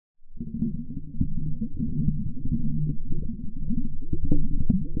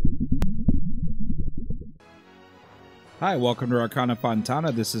Hi, welcome to Arcana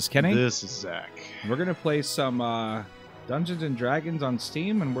Fontana. This is Kenny. This is Zach. We're going to play some Dungeons & Dragons on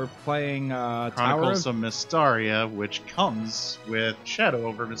Steam, and we're playing Chronicles of Mystaria, which comes with Shadow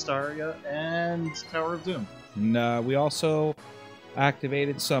over Mystaria and Tower of Doom. And we also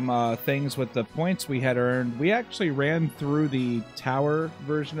activated some things with the points we had earned. We actually ran through the Tower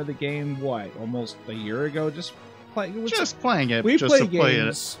version of the game, almost a year ago? Just playing it. We play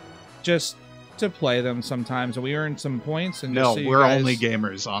games just to play them sometimes, and we earned some points. And no, so we're only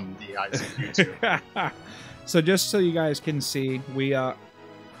gamers on the eyes of YouTube. So just so you guys can see, we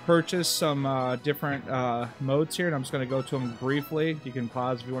purchased some different modes here, and I'm just going to go to them briefly. You can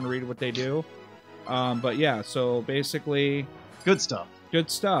pause if you want to read what they do. But yeah, so basically... Good stuff. Good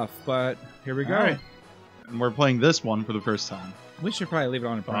stuff, but here we go. All right. And we're playing this one for the first time. We should probably leave it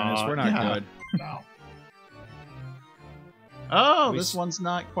on apprentice. We're not good. No. Oh, this one's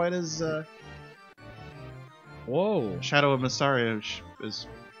not quite as... Whoa. Shadow of Mystaria is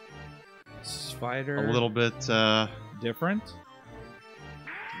Spider. a little bit different.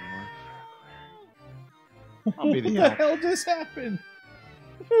 I'll be the What the hell just happened?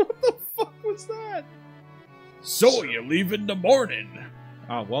 What the fuck was that? So you leave in the morning.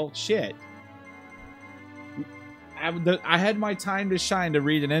 Oh, well, shit. I had my time to shine to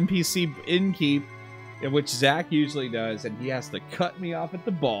read an NPC innkeep, which Zach usually does, and he has to cut me off at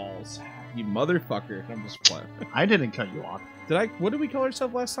the balls. You motherfucker. I'm just playing. I didn't cut you off. Did I? What did we call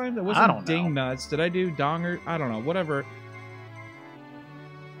ourselves last time? That wasn't I don't know. Ding Nuts. Did I do Donger? I don't know. Whatever.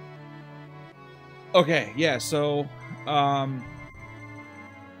 Okay, yeah, so...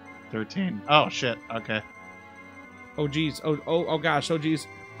 13. Oh, shit. Okay. Oh, geez. Oh, gosh. Oh, geez.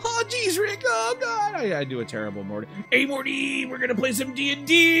 Oh, geez, Rick. Oh, God. I do a terrible Morty. Hey, Morty, we're going to play some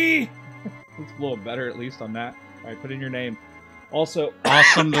D&D. It's a little better, at least, on that. All right, put in your name. Also...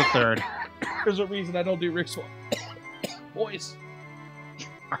 Awesome the third. There's a reason I don't do Rick's voice.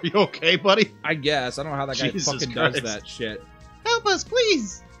 Are you okay, buddy? I guess. I don't know how that guy Jesus fucking Christ. does that shit. Help us,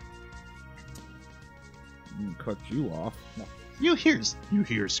 please! Cut you off. No. You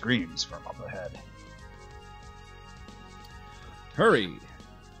hear screams from up ahead. Hurry.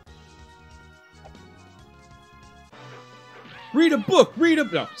 Read a book.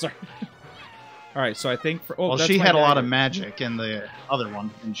 No, sorry. All right, so I think for well, she had a lot of magic in the other one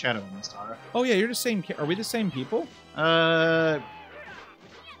in Shadow of Mystaria. Oh yeah, you're the same. Are we the same people?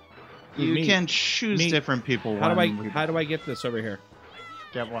 You can choose different people. How do I get this over here?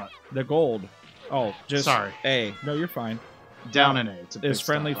 Get what? The gold. Oh, just sorry. A. No, you're fine. Down an A. It's a big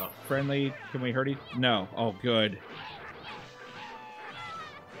friendly. step up. Friendly. Can we hurt each? No. Oh, good.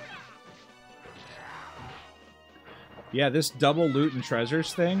 Yeah, this double loot and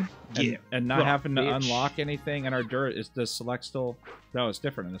treasures thing, and not having to unlock anything, and our dirt is the select still. No, it's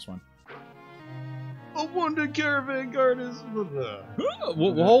different in this one. A wonder caravan guard is. Well,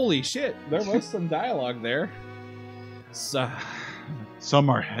 holy shit! There was some dialogue there. So, some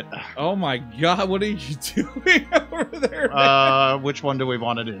are. Oh my god! What are you doing over there? Which one do we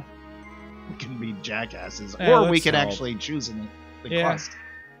want to do? We can be jackasses, or we could actually choose the quest.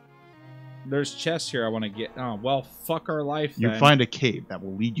 There's chests here I want to get. Oh, well, fuck our life, then. You find a cave that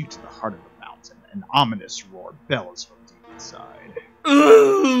will lead you to the heart of the mountain. An ominous roar bellows from deep inside.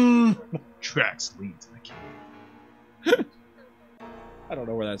 Tracks lead to the cave. I don't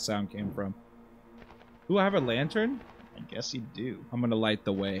know where that sound came from. Do I have a lantern? I guess you do. I'm going to light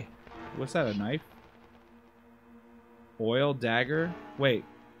the way. What's that, a knife? Oil, dagger? Wait.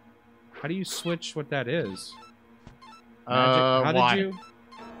 How do you switch what that is? Magic? How why? did you...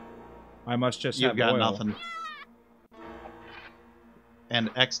 I must just You've have got oil. nothing. And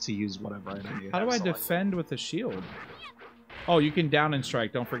X to use whatever item you have. How do I selected. defend with a shield? Oh, you can down and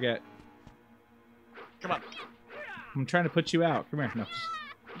strike. Don't forget. Come on. I'm trying to put you out. Come here. No.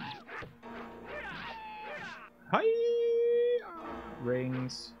 Hi.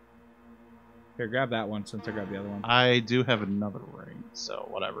 Rings. Here, grab that one since I grabbed the other one. I do have another ring, so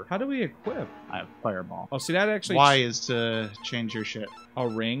whatever. How do we equip? I have Fireball. Oh, see, that actually... Y is to change your shit. Oh,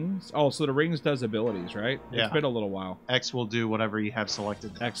 rings? Oh, so the rings does abilities, right? Yeah. It's been a little while. X will do whatever you have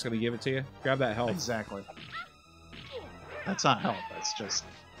selected. X gonna give it to you? Grab that health. Exactly. That's not health, that's just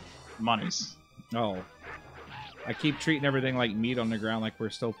monies. Oh. I keep treating everything like meat on the ground like we're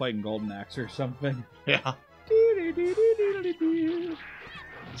still playing Golden Axe or something. Yeah.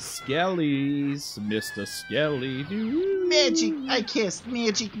 Skellies, Mr. Skelly. Magic! I cast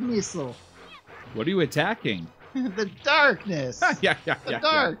magic missile. What are you attacking? The darkness! yeah. The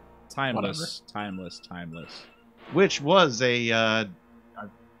dark! Timeless. Which was a, I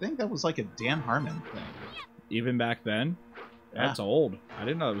think that was like a Dan Harmon thing. Even back then? Yeah. That's old. I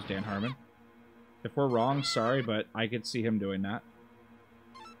didn't know it was Dan Harmon. If we're wrong, sorry, but I could see him doing that.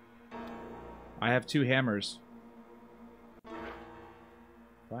 I have 2 hammers.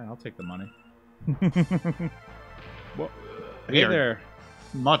 Fine, I'll take the money. Well, hey there.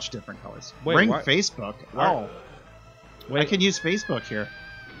 Much different colors. Wait, Bring what? Facebook. Oh. Wait. I can use Facebook here.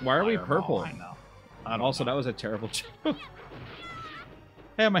 Why are we purple? I know. I don't Also, know. that was a terrible joke.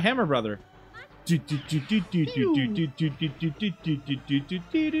 Hey, I'm a hammer brother. Magic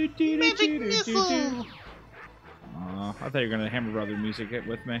missile. I thought you were gonna hammer brother music it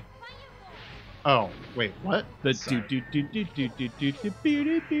with me. Oh, wait, what? The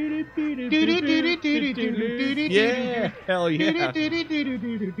yeah, hell yeah.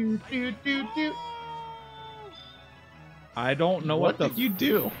 I don't know what did you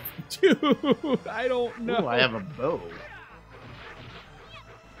do? Dude, I don't know. Ooh, I have a bow.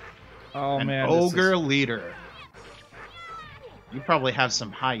 Oh An man, ogre leader. You probably have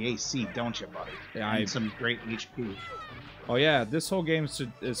some high AC, don't you, buddy? Yeah, and some great HP. Oh yeah, this whole game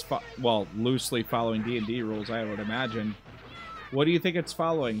is well, loosely following D&D rules, I would imagine. What do you think it's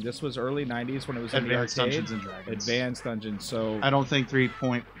following? This was early 90s when it was Advanced in the arcade? Dungeons and Dragons. Advanced Dungeons, so... I don't think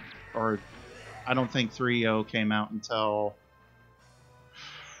 3.0 came out until...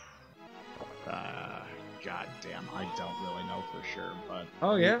 God damn, I don't really know for sure, but...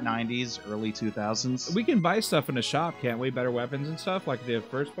 Oh, yeah? Late 90s, early 2000s. We can buy stuff in a shop, can't we? Better weapons and stuff, like the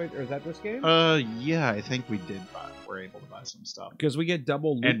first place, or is that this game? Yeah, I think we did we're able to buy some stuff. Because we get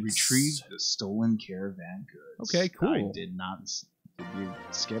double loot. And retrieve the stolen caravan goods. Okay, cool. I did not... Did you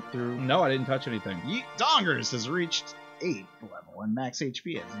skip through? No, I didn't touch anything. Yeet Dongers has reached 8th level, and max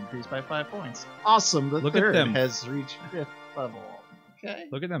HP has increased by 5 points. Awesome, the Look at third them. has reached 5th level. Okay.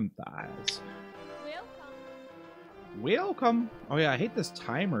 Look at them thighs. Welcome. Oh yeah, I hate this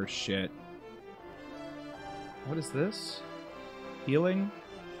timer shit. What is this? Healing?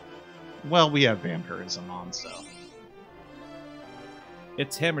 Well, we have vampirism on, so...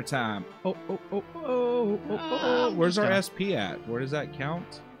 It's hammer time. Oh, oh, oh, oh, oh, oh, oh. Where's our SP at? Where does that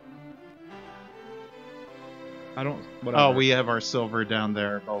count? I don't... Whatever. Oh, we have our silver down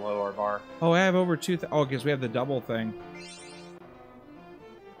there below our bar. Oh, I have over 2,000... Oh, because we have the double thing.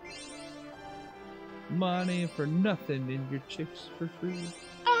 Money for nothing and your chicks for free.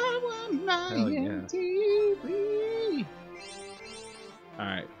 I want my Hell yeah. MTV.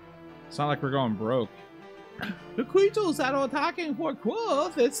 Alright. It's not like we're going broke. The creatures that are attacking for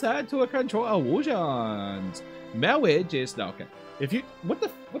growth is set to control illusions. Marriage is... No, okay. If you... What the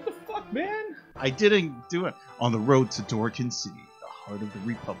fuck, man? I didn't do it. On the road to Dorkin City, the heart of the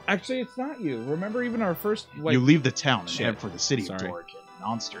Republic. Actually, it's not you. Remember even our first... Like, you leave the town and shit. head for the city Sorry. of Dorkin.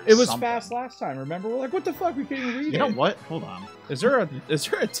 Monsters. It was something. fast last time, remember? We're like, what the fuck? We can't even read it. You know what? Hold on. Is there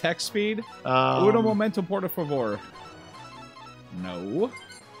a text speed? Uno momento por favor. No.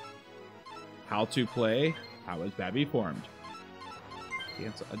 How to play? How is Babby formed?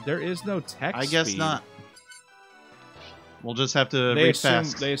 There is no text I guess speed. not. We'll just have to read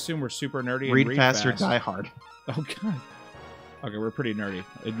fast. They assume we're super nerdy and read fast or fast. die hard. Oh, God. Okay, we're pretty nerdy,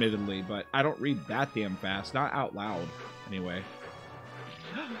 admittedly, but I don't read that damn fast. Not out loud, anyway.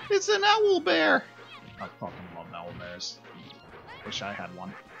 It's an owl bear! I fucking love owl bears. Wish I had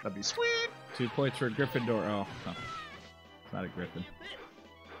one. That'd be sweet. 2 points for Gryffindor. Oh, no. It's not a Griffin.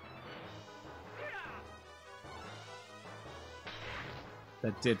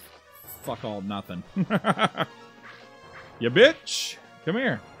 That did fuck all nothing. You bitch! Come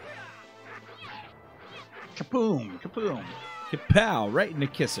here. Kapoom! Kapoom! Kapow! Right in the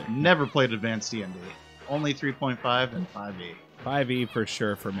kisser. Never played Advanced D&D. Only 3.5 and 5e. 5e for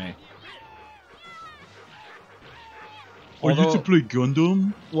sure for me. You to play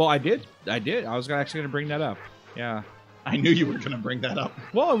Gundam? Well, I did. I was actually going to bring that up. Yeah. I knew you were going to bring that up.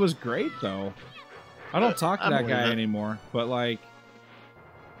 Well, it was great, though. I don't talk to that believe guy it. anymore. But, like...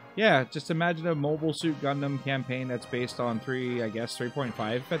 Yeah, just imagine a Mobile Suit Gundam campaign that's based on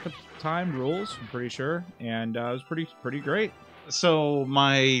 3.5 at the time rules, I'm pretty sure. And it was pretty great. So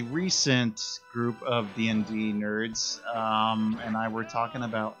my recent group of D&D nerds and I were talking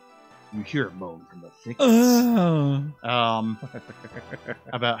about, you hear a moan from the thickets,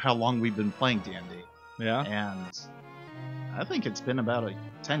 about how long we've been playing D&D. Yeah? And I think it's been about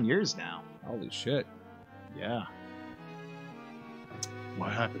 10 years now. Holy shit. Yeah.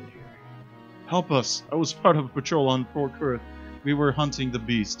 What happened here? Help us. I was part of a patrol on Fort Earth. We were hunting the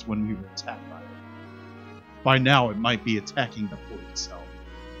beast when we were attacked by it. By now, it might be attacking the fort itself.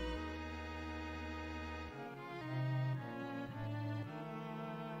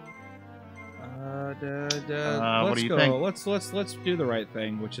 What do you think? Let's do the right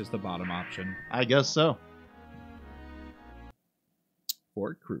thing, which is the bottom option. I guess so.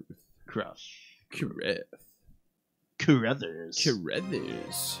 Fort Cruth. Carruthers.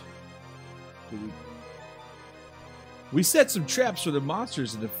 We set some traps for the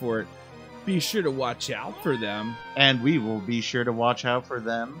monsters in the fort. Be sure to watch out for them. And we will be sure to watch out for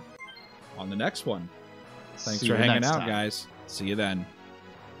them on the next one. Thanks for hanging out, guys. See you then.